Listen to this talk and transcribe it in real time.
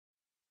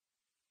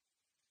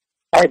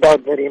I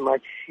doubt very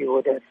much she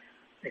would have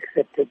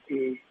accepted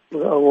the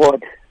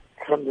award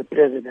from the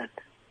president.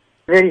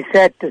 Very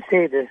sad to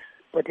say this,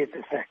 but it's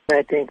a fact.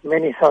 I think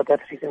many South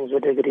Africans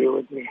would agree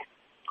with me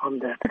on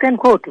that. You can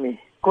quote me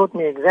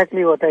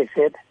exactly what I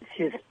said.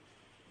 She's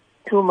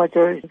too much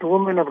a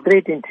woman of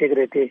great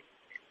integrity.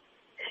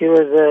 She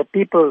was a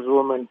people's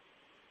woman.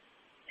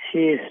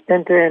 She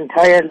spent her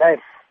entire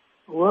life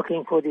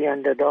working for the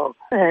underdog.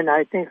 And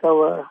I think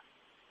our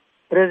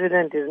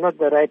president is not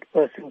the right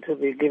person to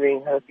be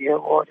giving her the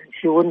award. And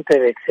she wouldn't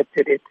have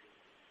accepted it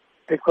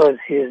because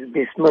he has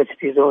besmirched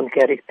his own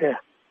character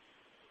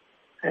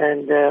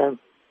and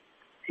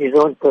his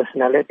own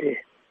personality.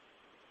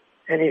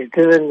 And he's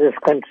driven this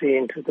country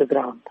into the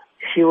ground.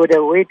 She would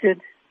have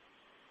waited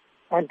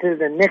until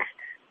the next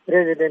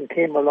president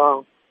came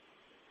along,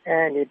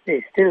 and if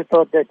they still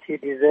thought that she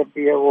deserved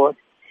the award,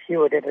 she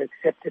would have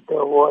accepted the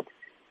award,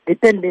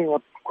 depending,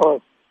 of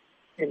course,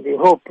 in the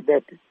hope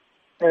that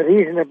a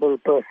reasonable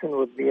person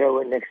would be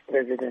our next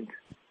president.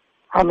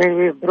 I mean,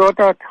 we've brought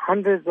out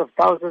hundreds of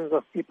thousands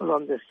of people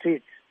on the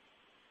streets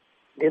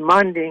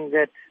demanding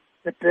that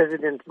the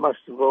president must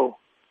go.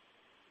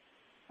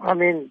 I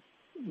mean,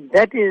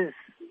 that is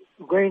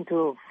going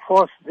to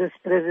force this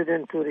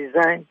president to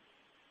resign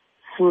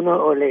sooner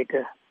or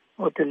later,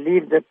 or to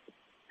leave the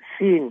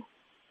scene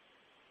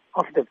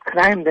of the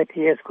crime that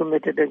he has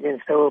committed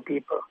against our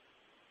people.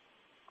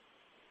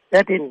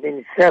 That in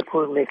itself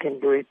will make him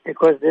do it,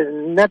 because there's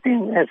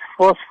nothing as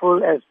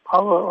forceful as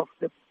power of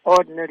the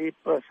ordinary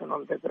person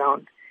on the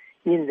ground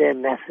in their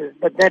masses,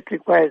 but that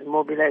requires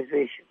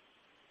mobilization.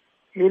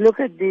 You look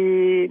at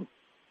the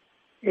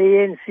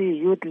ANC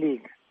Youth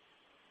League.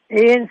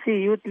 ANC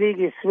Youth League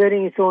is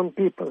swearing its own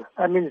people.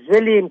 I mean,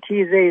 Zweli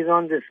Mkhize is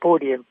on this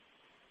podium.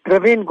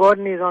 Praveen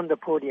Gordhan is on the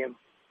podium.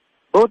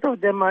 Both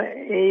of them are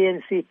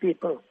ANC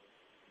people.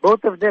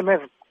 Both of them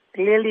have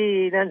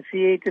clearly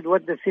enunciated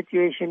what the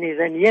situation is,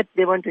 and yet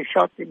they want to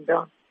shout him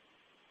down.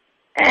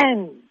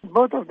 And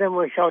both of them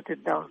were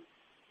shouted down.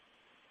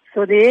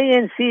 So the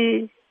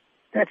ANC,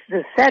 that's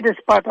the saddest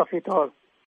part of it all.